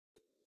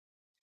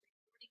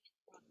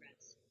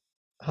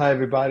Hi,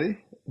 everybody.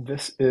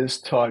 This is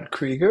Todd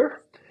Creager,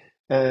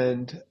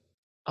 and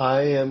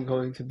I am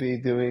going to be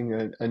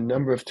doing a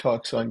number of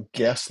talks on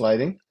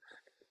gaslighting.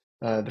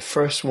 The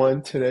first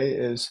one today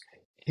is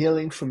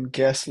healing from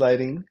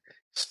gaslighting,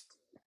 s-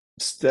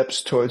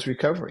 steps towards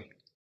recovery.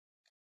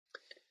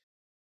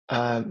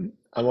 I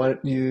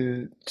want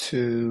you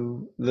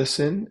to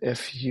listen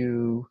if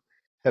you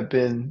have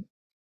been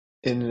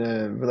in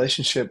a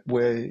relationship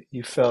where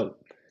you felt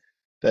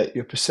that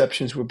your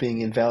perceptions were being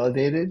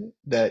invalidated,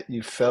 that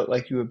you felt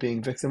like you were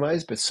being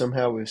victimized, but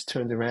somehow it was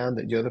turned around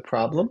that you're the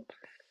problem.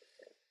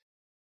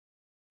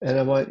 And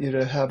I want you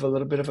to have a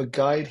little bit of a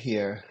guide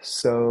here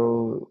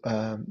so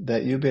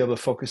that you'll be able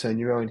to focus on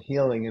your own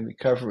healing and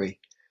recovery.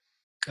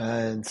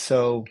 And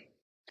so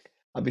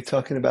I'll be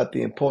talking about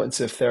the importance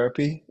of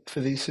therapy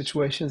for these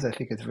situations. I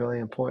think it's really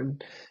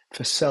important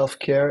for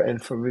self-care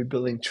and for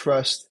rebuilding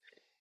trust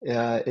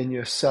in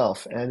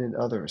yourself and in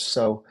others.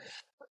 So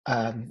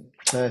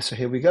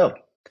here we go.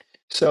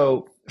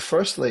 So,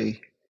 firstly,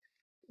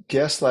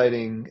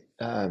 gaslighting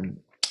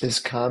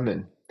is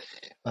common.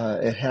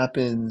 It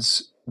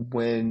happens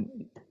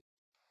when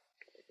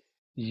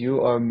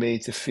you are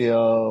made to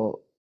feel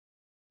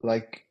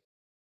like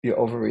you're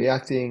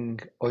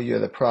overreacting or you're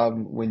the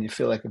problem when you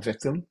feel like a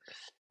victim.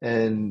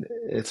 And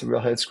it's a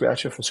real head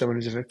scratcher for someone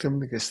who's a victim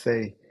because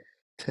they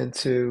tend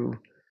to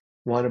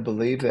want to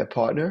believe their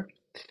partner.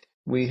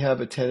 We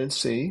have a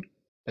tendency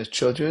as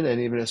children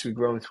and even as we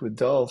grow into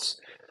adults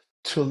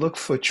to look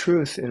for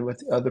truth in what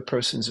the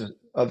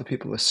other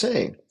people are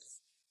saying.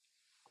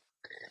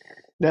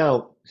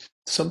 Now,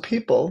 some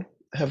people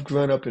have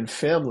grown up in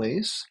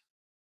families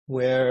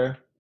where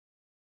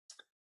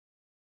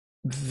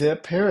their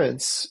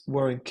parents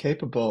were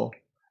incapable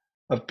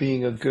of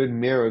being a good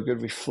mirror, a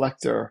good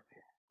reflector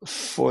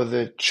for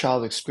the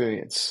child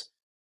experience.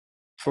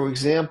 For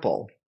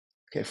example,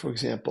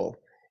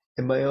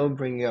 in my own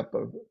bringing up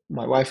of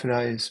my wife and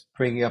I's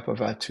bringing up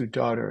of our two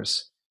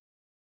daughters,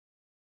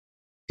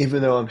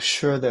 even though I'm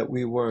sure that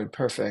we weren't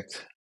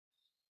perfect,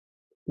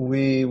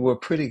 we were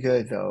pretty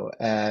good though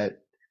at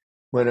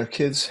when our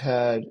kids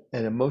had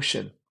an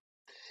emotion,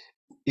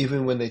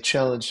 even when they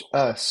challenged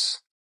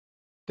us,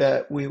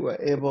 that we were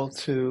able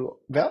to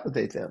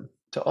validate them,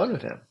 to honor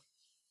them.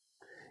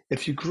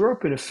 If you grew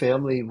up in a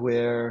family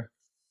where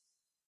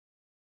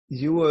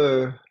you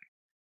were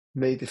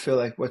made to feel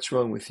like what's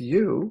wrong with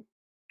you,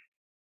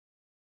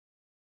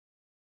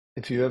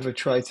 if you ever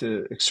tried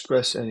to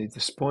express any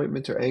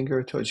disappointment or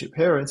anger towards your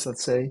parents,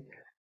 let's say,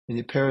 and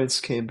your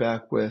parents came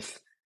back with,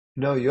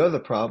 no, you're the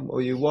problem,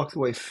 or you walked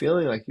away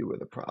feeling like you were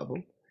the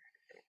problem,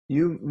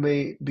 you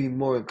may be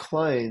more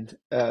inclined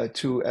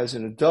to, as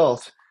an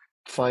adult,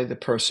 find a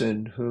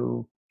person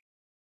who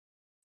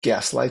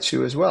gaslights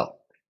you as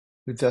well,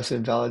 who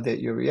doesn't validate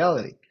your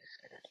reality.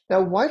 Now,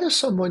 why does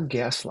someone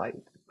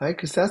gaslight? Right?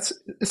 Because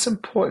it's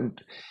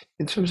important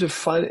in terms of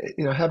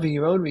having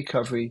your own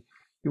recovery.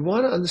 You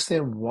want to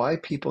understand why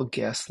people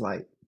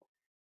gaslight.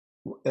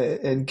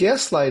 And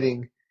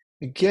gaslighting,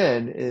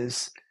 again,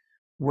 is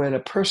when a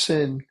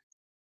person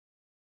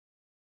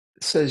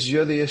says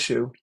you're the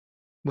issue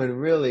when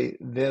really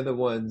they're the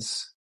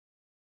ones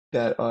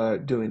that are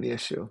doing the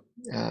issue.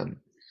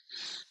 Um,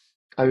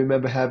 I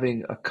remember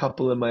having a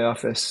couple in my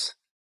office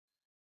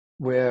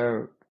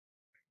where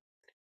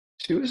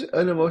she was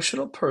an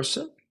emotional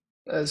person,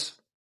 as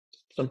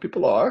some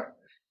people are,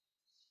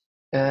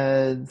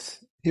 and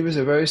he was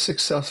a very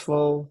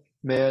successful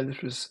man.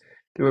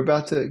 They were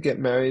about to get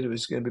married. It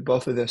was going to be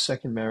both of their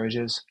second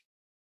marriages,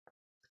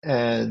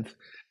 and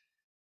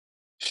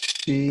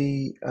she,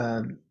 he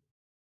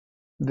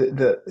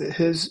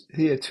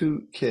had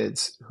two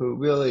kids who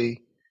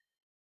really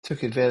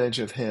took advantage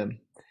of him.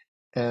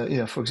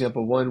 For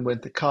example, one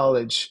went to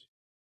college,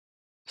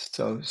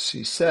 so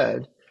she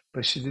said,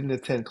 but she didn't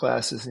attend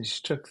classes, and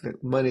she took the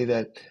money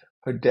that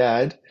her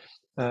dad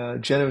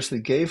generously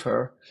gave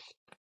her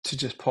to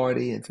just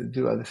party and to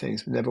do other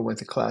things, but never went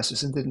to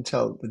classes and didn't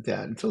tell the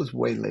dad until it was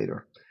way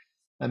later.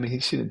 I mean,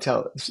 she didn't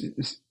tell,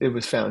 it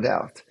was found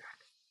out.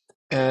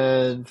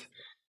 And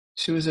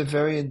she was a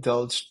very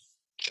indulged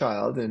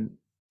child, and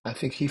I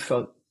think he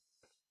felt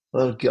a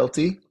little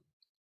guilty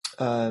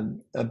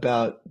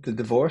about the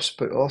divorce,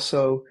 but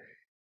also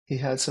he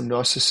had some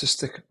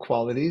narcissistic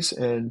qualities,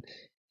 and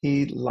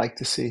he liked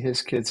to see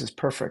his kids as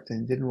perfect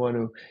and didn't want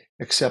to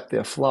accept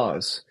their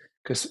flaws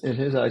because in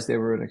his eyes they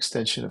were an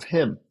extension of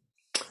him.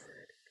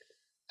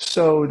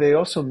 So they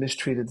also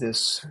mistreated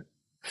this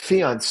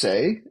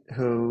fiance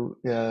who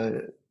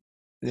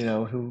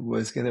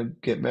was going to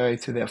get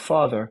married to their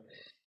father,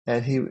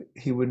 and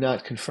he would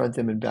not confront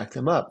them and back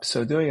them up.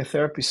 So during a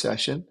therapy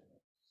session,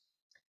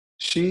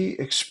 she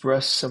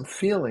expressed some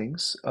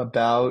feelings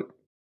about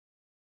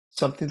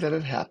something that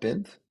had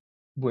happened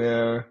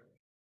where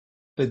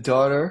the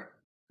daughter,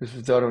 it was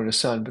the daughter and a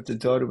son, but the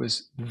daughter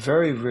was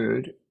very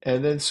rude,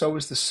 and then so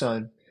was the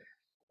son.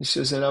 And she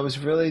says, and I was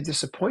really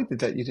disappointed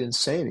that you didn't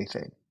say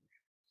anything.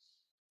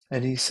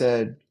 And he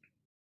said,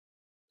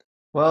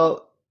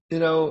 well,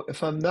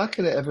 if I'm not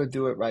going to ever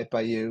do it right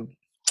by you,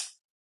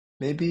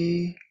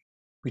 maybe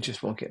We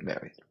just won't get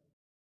married.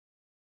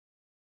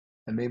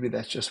 And maybe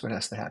that's just what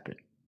has to happen.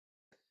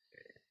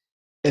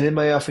 And in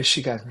my office,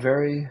 she got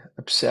very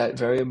upset,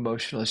 very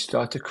emotional. She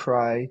started to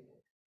cry.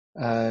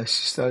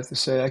 She started to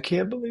say, I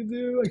can't believe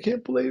you. I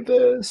can't believe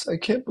this. I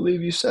can't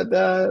believe you said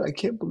that. I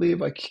can't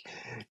believe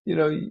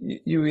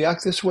you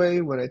react this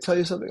way when I tell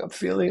you something I'm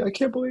feeling. I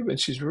can't believe it.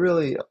 She's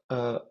really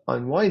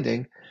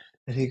unwinding.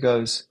 And he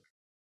goes,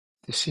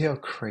 do you see how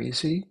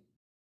crazy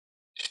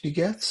she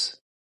gets?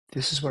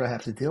 This is what I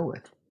have to deal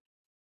with.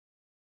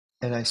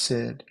 And I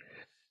said,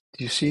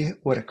 do you see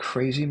what a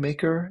crazy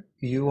maker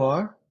you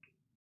are?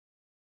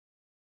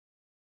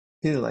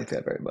 He didn't like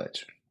that very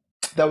much.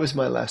 That was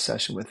my last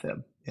session with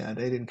them. Yeah,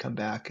 they didn't come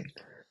back. And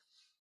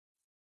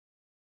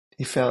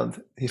he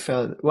found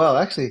well,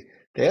 actually,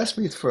 they asked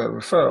me for a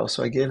referral,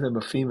 so I gave them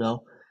a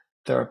female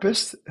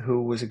therapist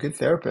who was a good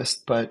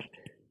therapist, but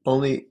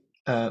only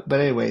but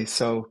anyway,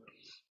 so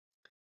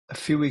a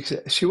few weeks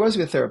she was a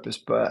good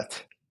therapist,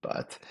 but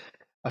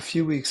a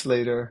few weeks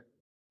later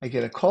I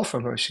get a call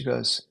from her. She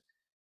goes,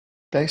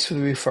 thanks for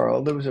the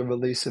referral. There was a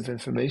release of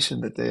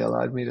information that they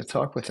allowed me to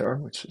talk with her,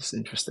 which was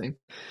interesting.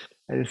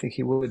 I didn't think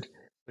he would,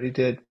 but he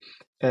did.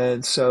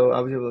 And so I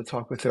was able to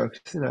talk with her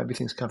because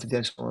everything's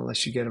confidential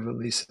unless you get a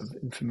release of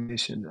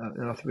information,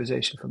 an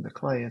authorization from the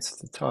clients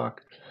to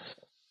talk.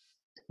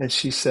 And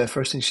she said,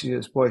 first thing she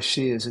goes, boy,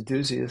 she is a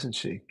doozy, isn't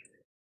she?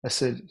 I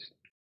said,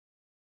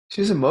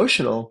 she's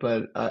emotional,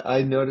 but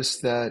I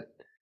noticed that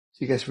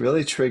she gets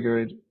really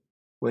triggered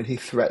when he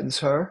threatens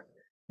her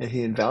and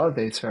he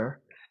invalidates her.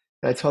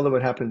 And I told her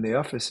what happened in the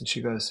office, and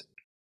she goes,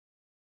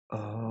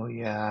 oh,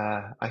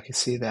 yeah, I can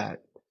see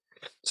that.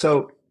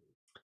 So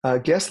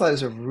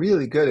gaslighters are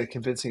really good at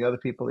convincing other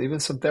people, even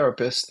some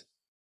therapists,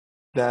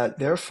 that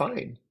they're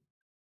fine.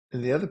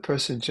 And the other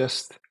person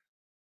just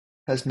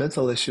has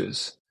mental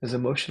issues, has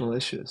emotional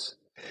issues.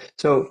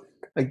 So,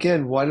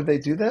 again, why do they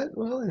do that?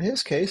 Well, in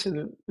his case,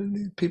 and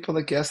the people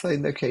that gaslight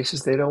in their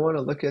cases, they don't want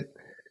to look at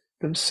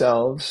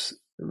themselves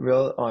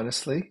real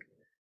honestly.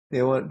 They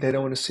don't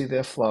want to see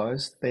their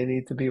flaws. They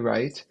need to be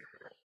right.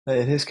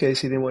 In his case,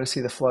 he didn't want to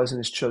see the flaws in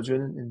his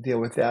children and deal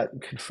with that and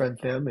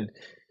confront them and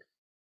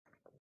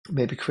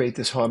maybe create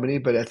this harmony.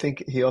 But I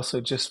think he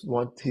also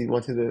he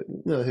wanted to,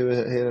 he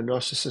had a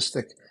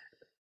narcissistic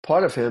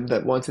part of him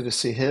that wanted to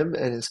see him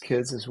and his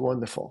kids as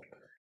wonderful,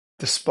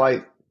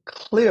 despite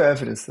clear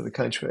evidence to the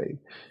contrary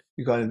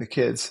regarding the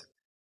kids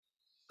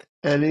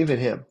and even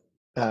him.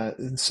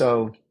 And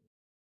so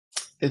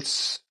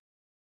it's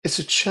it's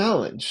a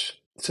challenge.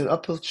 It's an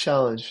uphill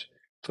challenge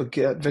for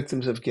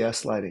victims of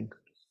gaslighting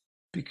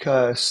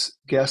because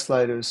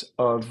gaslighters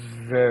are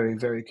very,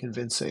 very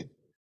convincing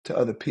to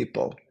other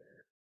people.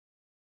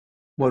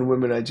 One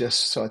woman I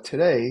just saw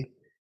today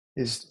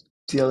is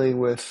dealing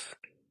with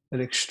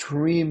an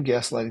extreme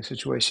gaslighting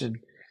situation,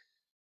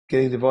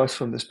 getting divorced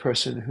from this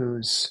person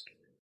who's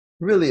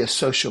really a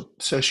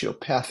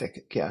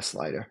sociopathic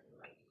gaslighter.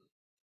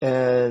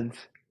 And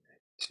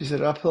she's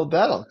an uphill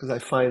battle because I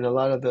find a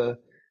lot of the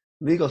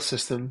legal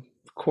system,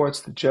 the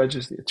courts, the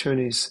judges, the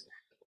attorneys,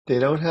 they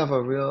don't have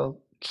a real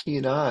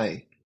keen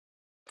eye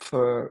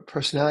for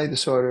personality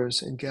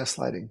disorders and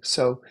gaslighting.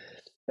 So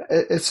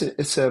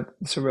it's a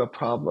real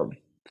problem.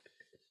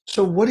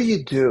 So what do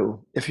you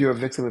do if you're a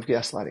victim of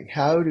gaslighting?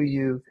 How do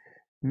you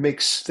make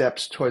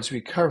steps towards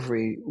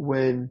recovery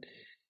when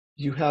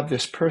you have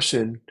this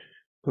person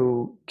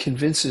who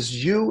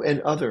convinces you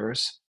and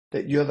others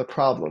that you're the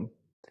problem,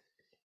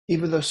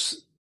 even though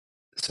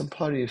some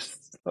parties,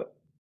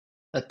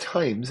 at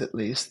times at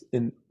least,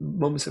 in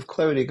moments of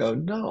clarity, go,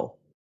 no,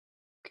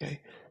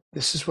 okay,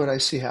 this is what I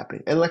see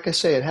happening. And like I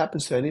say, it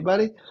happens to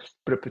anybody,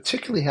 but it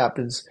particularly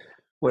happens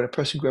when a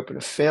person grew up in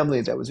a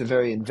family that was a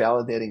very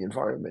invalidating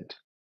environment.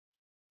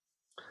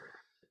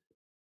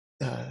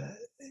 Uh,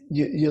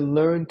 you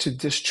learn to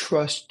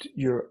distrust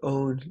your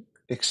own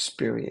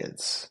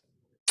experience.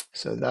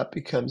 So that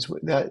becomes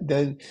that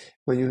then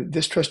when you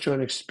distrust your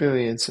own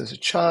experience as a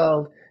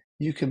child,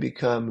 you can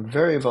become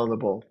very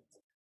vulnerable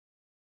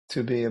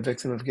to being a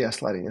victim of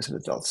gaslighting as an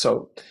adult.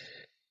 So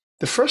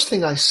the first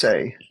thing I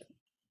say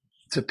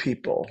to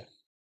people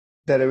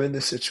that are in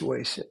this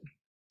situation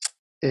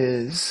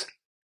is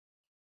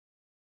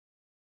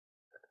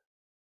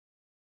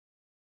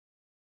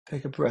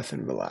take a breath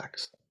and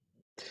relax.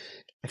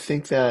 I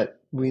think that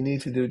we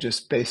need to do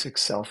just basic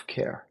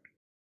self-care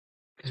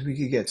because we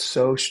could get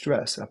so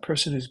stressed. A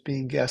person who's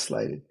being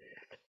gaslighted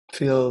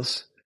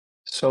feels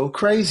so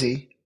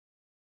crazy.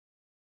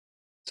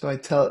 So I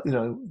tell,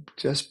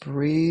 just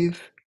breathe,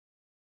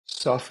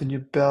 soften your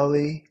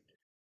belly,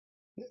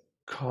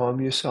 calm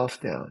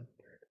yourself down.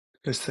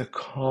 Because the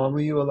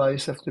calmer you allow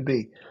yourself to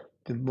be,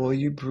 the more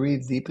you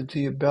breathe deep into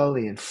your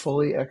belly and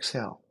fully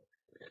exhale,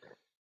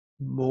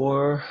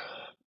 more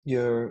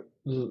you're,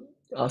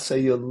 I'll say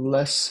you're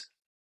less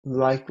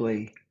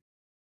likely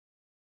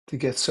to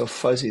get so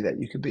fuzzy that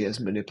you could be as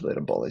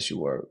manipulatable as you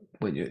were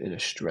when you're in a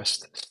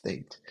stressed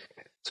state.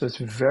 So it's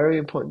very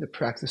important to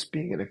practice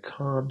being in a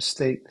calm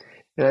state.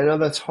 And I know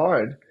that's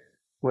hard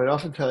when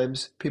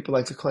oftentimes people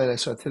like the client I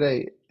saw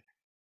today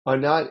are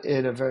not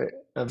in a very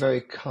a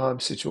very calm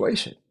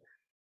situation.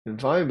 The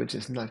environment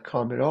is not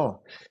calm at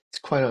all. It's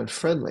quite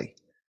unfriendly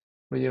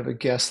when you have a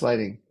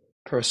gaslighting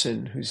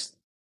person who's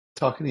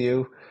talking to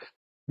you,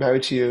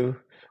 married to you,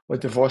 or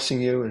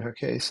divorcing you in her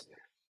case.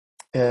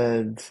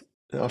 And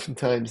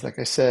oftentimes, like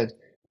I said,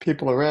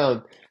 people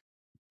around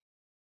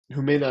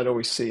who may not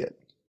always see it.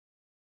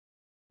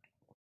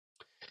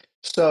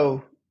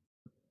 So,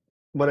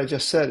 what I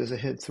just said is a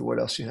hint to what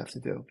else you have to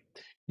do.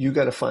 You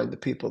got to find the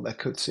people that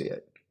could see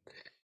it.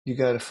 You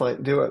got to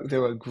find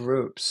there are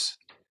groups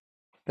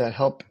that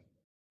help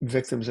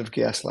victims of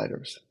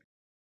gaslighting,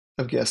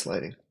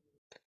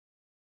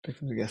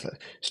 victims of gaslighting.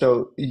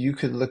 So you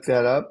could look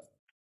that up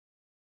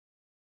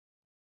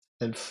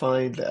and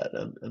find that.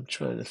 I'm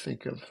trying to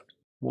think of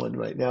one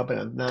right now, but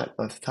I'm not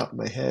off the top of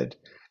my head,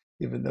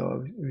 even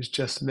though it was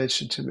just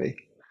mentioned to me.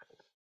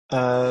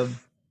 Um,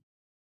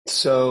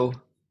 so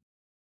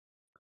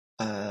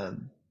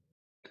um,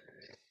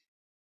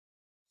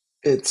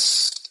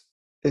 it's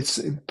it's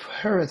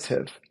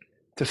imperative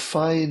to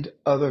find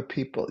other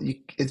people.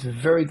 It's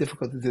very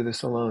difficult to do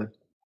this alone,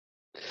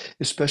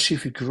 especially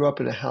if you grew up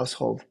in a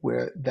household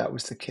where that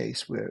was the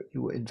case, where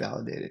you were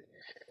invalidated.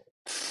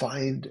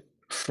 Find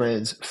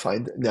friends.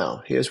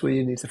 Now, here's where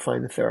you need to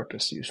find a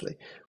therapist usually.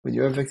 When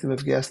you're a victim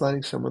of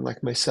gaslighting, someone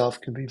like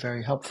myself can be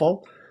very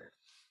helpful,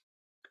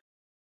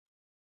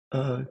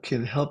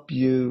 can help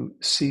you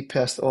see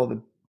past all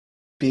the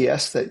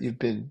BS that you've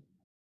been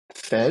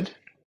fed.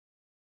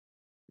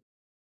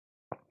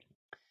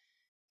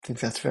 I think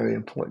that's very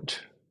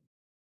important.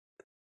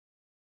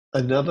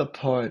 Another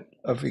part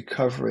of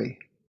recovery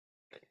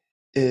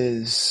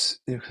is,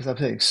 because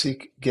I'm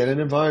saying, get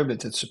an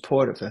environment that's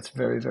supportive. That's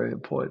very, very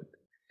important.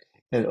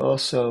 And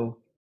also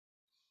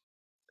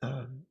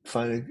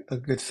find a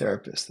good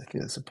therapist. I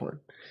think that's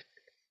important.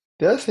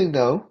 The other thing,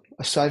 though,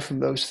 aside from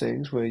those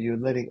things where you're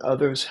letting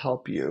others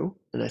help you,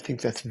 and I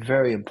think that's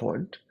very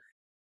important,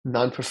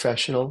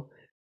 non-professional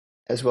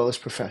as well as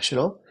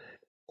professional,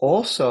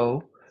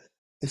 also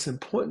it's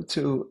important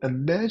to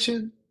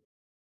imagine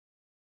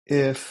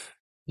if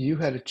you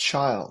had a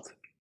child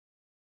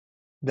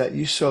that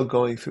you saw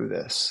going through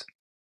this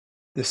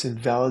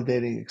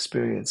invalidating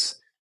experience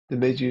that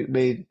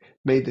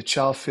made the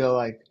child feel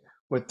like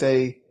what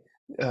they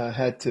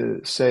had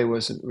to say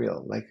wasn't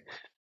real. Like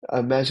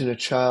imagine a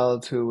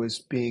child who was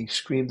being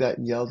screamed at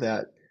and yelled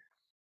at,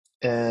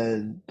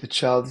 and the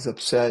child is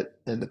upset,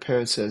 and the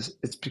parent says,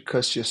 "It's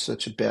because you're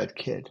such a bad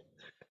kid."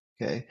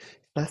 Okay,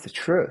 not the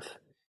truth.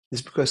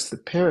 It's because the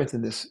parent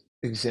in this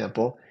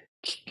example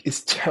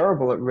is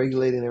terrible at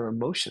regulating their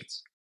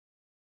emotions,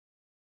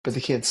 but they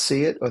can't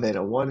see it or they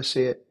don't want to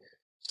see it,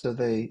 so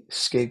they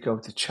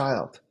scapegoat the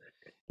child.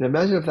 And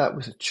imagine if that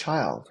was a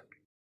child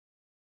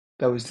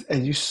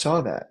and you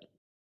saw that,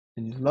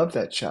 and you love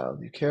that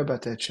child, you care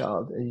about that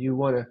child, and you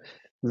want to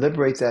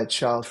liberate that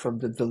child from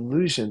the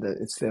delusion that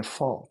it's their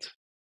fault.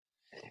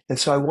 And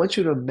so I want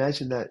you to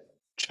imagine that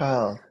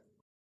child,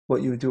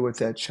 what you would do with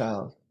that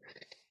child.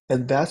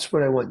 And that's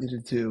what I want you to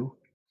do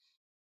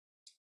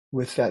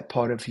with that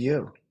part of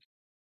you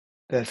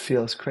that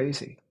feels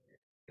crazy.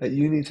 That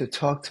you need to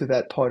talk to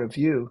that part of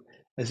you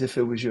as if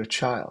it was your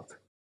child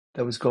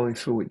that was going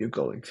through what you're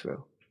going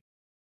through.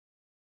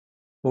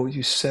 What would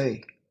you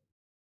say?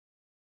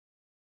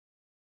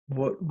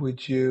 What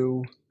would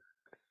you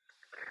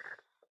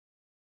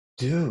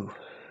do?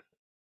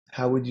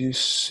 How would you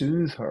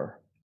soothe her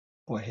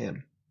or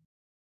him?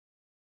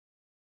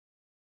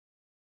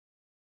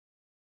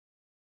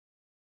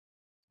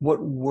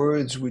 What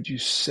words would you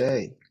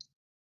say?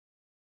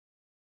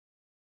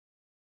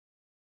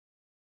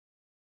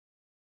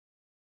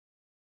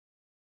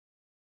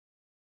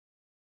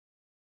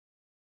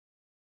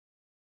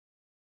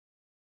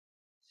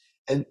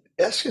 And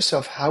ask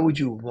yourself, how would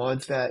you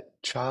want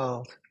that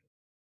child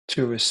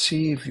to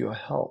receive your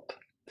help?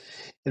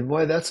 And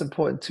why that's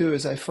important too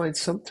is I find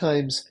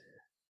sometimes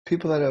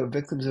people that are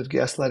victims of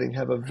gaslighting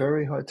have a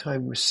very hard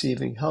time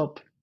receiving help.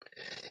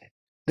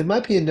 There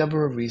might be a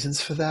number of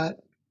reasons for that.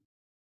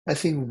 I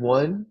think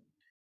one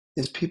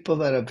is people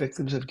that are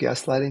victims of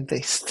gaslighting, they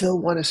still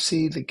want to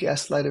see the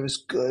gaslighter as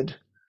good.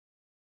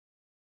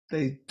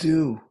 They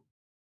do.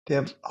 They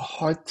have a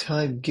hard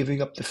time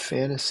giving up the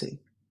fantasy.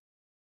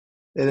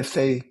 And if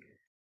they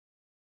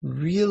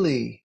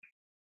really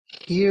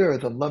hear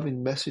the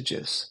loving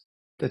messages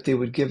that they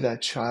would give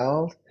that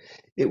child,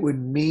 it would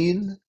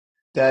mean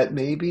that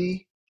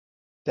maybe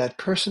that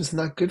person's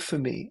not good for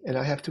me and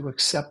I have to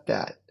accept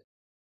that.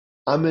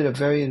 I'm in a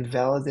very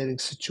invalidating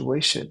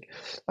situation.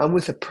 I'm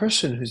with a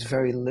person who's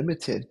very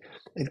limited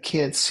and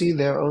can't see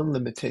their own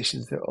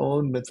limitations, their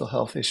own mental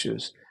health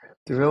issues,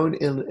 their own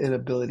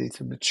inability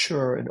to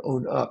mature and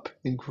own up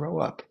and grow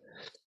up.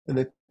 And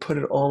they put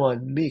it all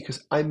on me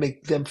because I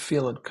make them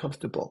feel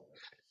uncomfortable.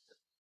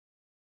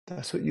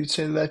 That's what you'd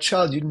say to that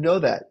child. You'd know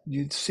that.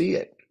 You'd see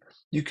it.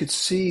 You could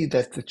see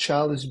that the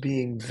child is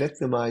being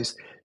victimized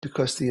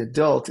because the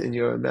adult in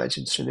your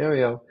imagined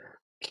scenario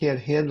can't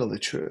handle the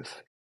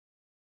truth.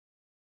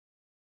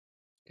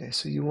 Okay,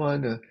 so you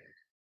want to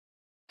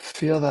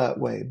feel that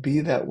way, be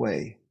that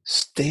way,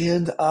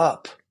 stand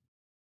up.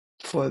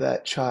 for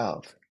that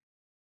child.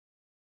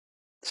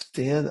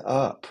 Stand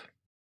up.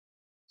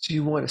 So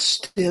you want to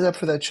stand up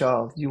for that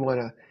child. You want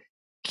to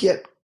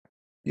get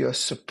your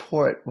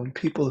support when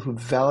people who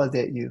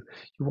validate you.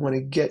 You want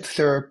to get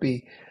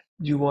therapy.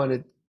 You want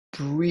to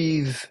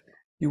breathe.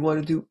 You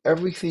want to do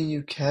everything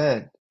you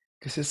can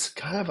because it's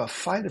kind of a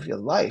fight of your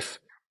life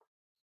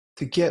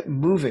to get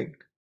moving.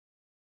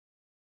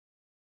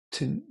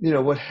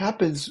 What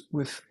happens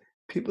with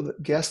people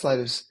that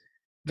gaslighters,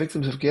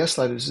 victims of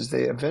gaslighters, is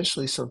they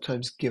eventually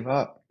sometimes give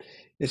up.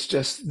 It's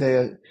just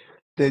they're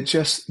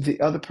just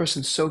the other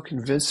person's so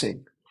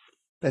convincing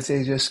that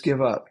they just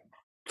give up,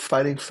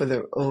 fighting for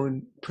their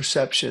own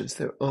perceptions,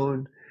 their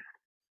own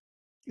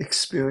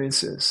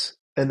experiences,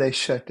 and they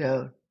shut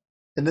down.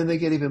 And then they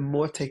get even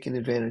more taken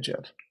advantage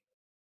of.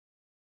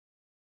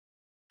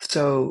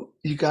 So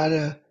you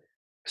gotta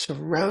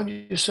surround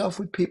yourself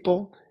with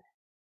people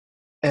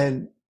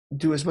and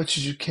do as much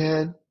as you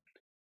can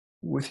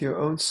with your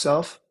own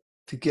self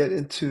to get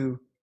into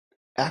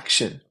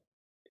action,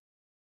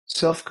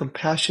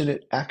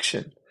 self-compassionate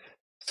action.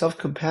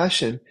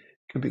 Self-compassion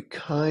can be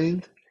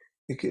kind.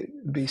 It could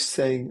be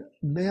saying,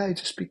 may I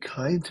just be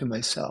kind to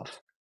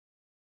myself?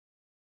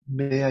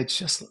 May I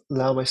just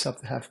allow myself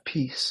to have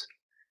peace?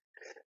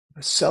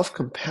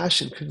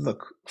 Self-compassion could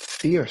look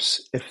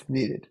fierce if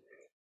needed.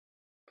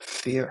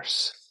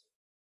 Fierce.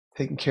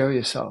 Taking care of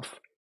yourself,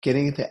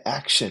 getting into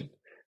action,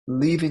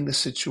 leaving the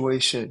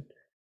situation.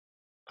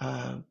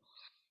 Uh,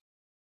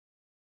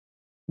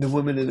 the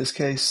woman in this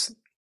case,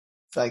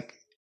 like,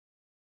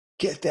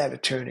 get that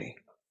attorney.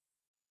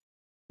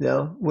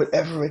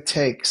 Whatever it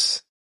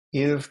takes.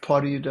 Even if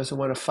part of you doesn't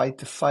want to fight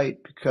the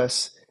fight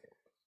because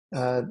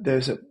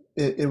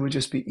it would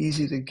just be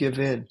easy to give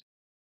in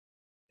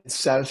and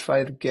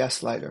satisfy the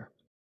gaslighter.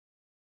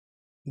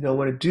 You don't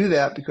want to do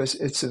that because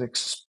it's an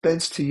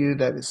expense to you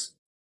that is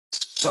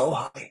so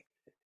high.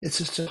 It's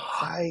just a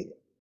high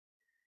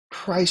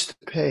price to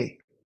pay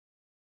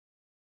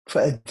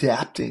for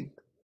adapting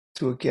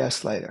to a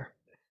gaslighter.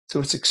 So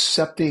it's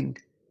accepting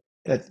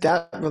that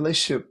that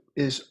relationship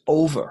is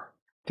over.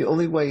 The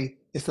only way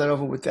it's not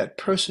over with that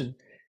person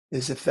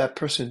is if that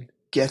person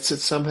gets it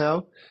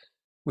somehow,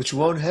 which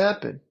won't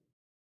happen.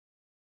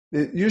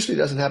 It usually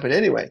doesn't happen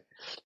anyway,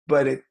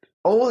 but it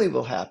only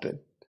will happen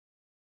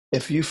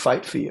if you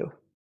fight for you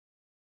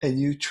and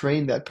you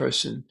train that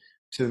person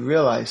to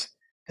realize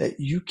that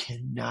you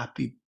cannot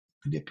be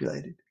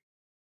manipulated.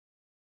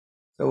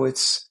 So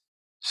it's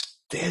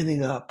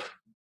standing up.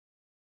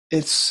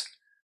 It's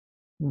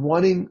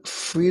wanting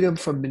freedom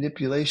from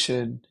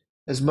manipulation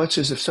as much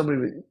as if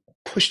somebody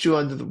pushed you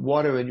under the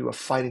water and you were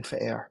fighting for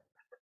air.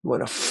 You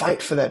want to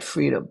fight for that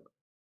freedom.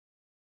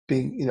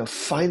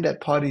 Find that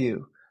part of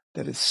you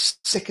that is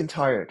sick and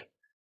tired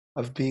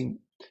of being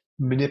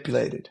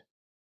manipulated.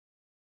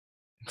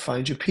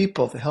 Find your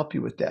people to help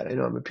you with that. I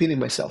know I'm repeating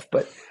myself,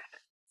 but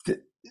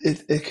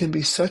it can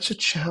be such a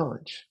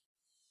challenge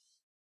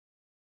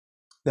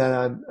that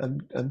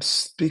I'm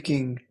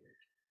speaking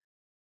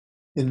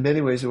in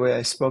many ways the way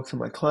I spoke to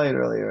my client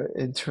earlier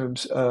in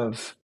terms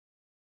of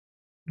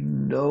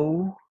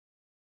know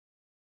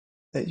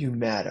that you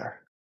matter.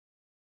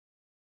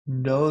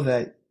 Know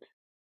that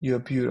you're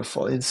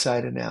beautiful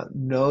inside and out.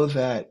 Know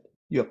that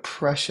you're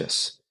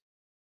precious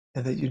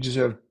and that you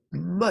deserve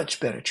much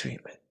better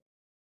treatment.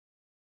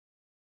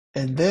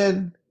 And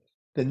then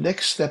the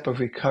next step of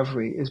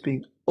recovery is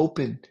being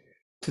open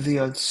to the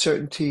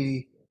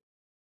uncertainty,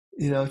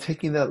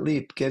 taking that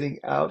leap, getting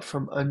out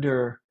from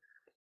under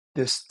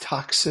this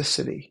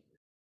toxicity.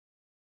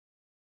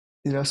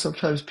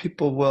 Sometimes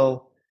people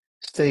will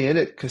stay in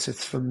it because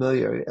it's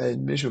familiar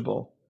and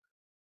miserable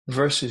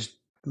versus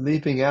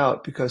leaping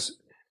out because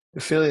the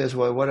feeling is,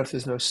 well, what if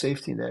there's no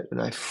safety net and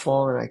I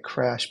fall and I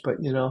crash? But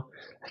it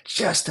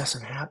just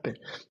doesn't happen.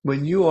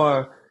 When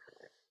you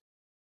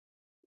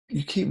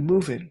keep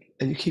moving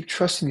and you keep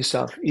trusting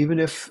yourself, even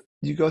if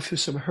you go through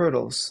some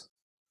hurdles,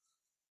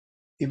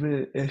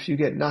 even if you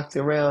get knocked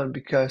around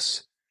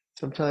because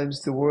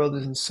sometimes the world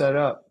isn't set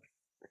up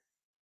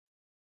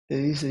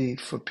easy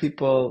for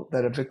people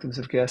that are victims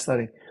of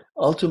gaslighting.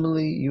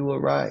 Ultimately, you will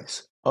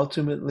rise.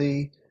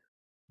 Ultimately,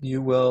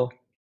 you will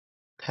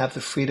have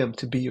the freedom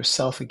to be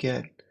yourself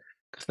again.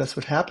 Because that's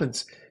what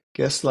happens.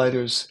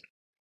 Gaslighters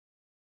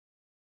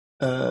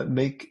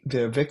make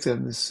their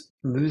victims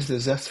lose their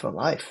zest for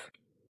life.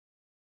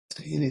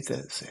 So you need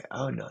to say,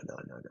 oh, no, no,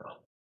 no, no.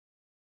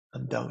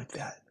 I'm done with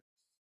that.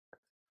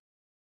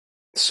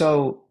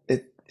 So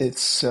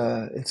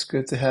it's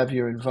good to have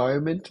your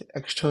environment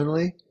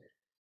externally.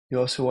 You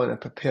also want to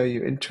prepare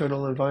your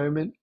internal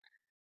environment.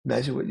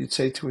 Imagine what you'd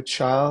say to a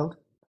child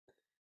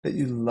that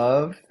you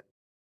loved,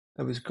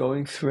 that was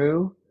going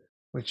through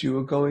what you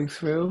were going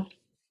through,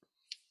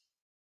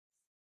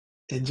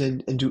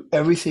 and do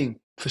everything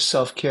for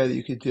self-care that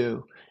you could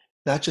do,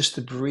 not just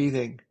the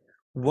breathing.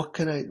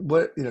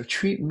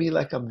 Treat me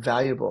like I'm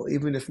valuable,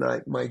 even if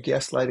my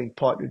gaslighting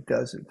partner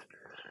doesn't,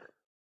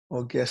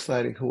 or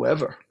gaslighting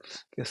whoever,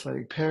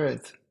 gaslighting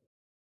parent.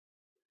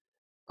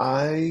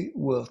 I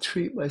will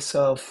treat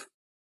myself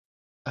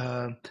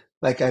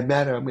Like I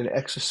matter. I'm going to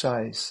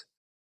exercise.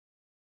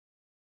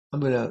 I'm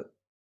going to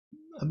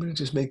I'm going to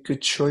just make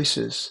good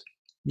choices.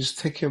 Just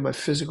take care of my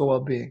physical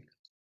well-being,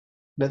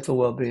 mental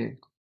well-being.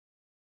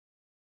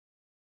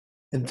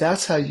 And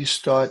that's how you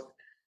start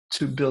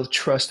to build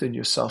trust in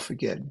yourself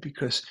again,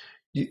 because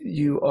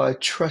you are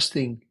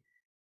trusting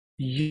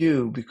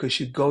you because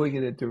you're going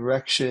in a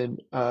direction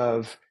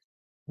of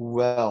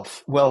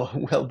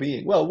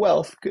well-being. Well,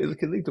 wealth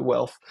can lead to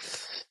wealth.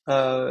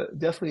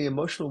 Definitely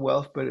emotional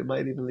wealth, but it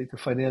might even lead to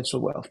financial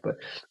wealth. But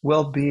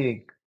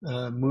well-being,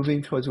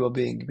 moving towards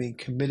well-being, being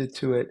committed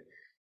to it,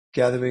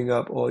 gathering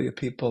up all your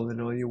people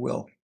and all your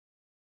will.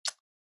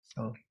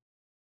 So,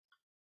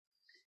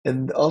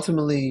 and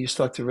ultimately, you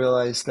start to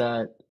realize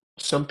that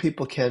some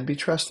people can be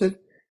trusted,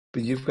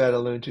 but you've got to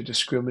learn to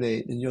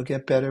discriminate, and you'll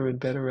get better and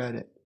better at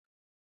it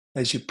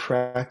as you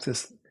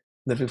practice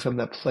living from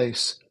that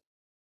place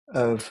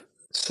of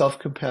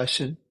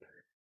self-compassion,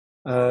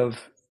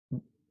 of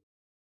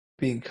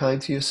being kind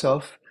to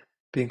yourself,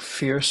 being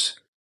fierce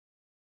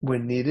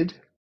when needed,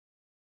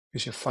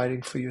 because you're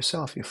fighting for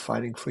yourself. You're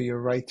fighting for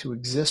your right to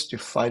exist. You're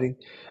fighting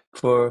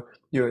for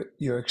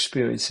your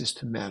experiences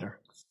to matter.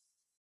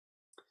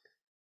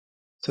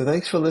 So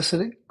thanks for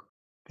listening.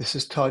 This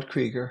is Todd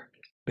Creager,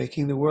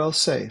 making the world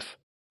safe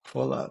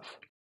for love.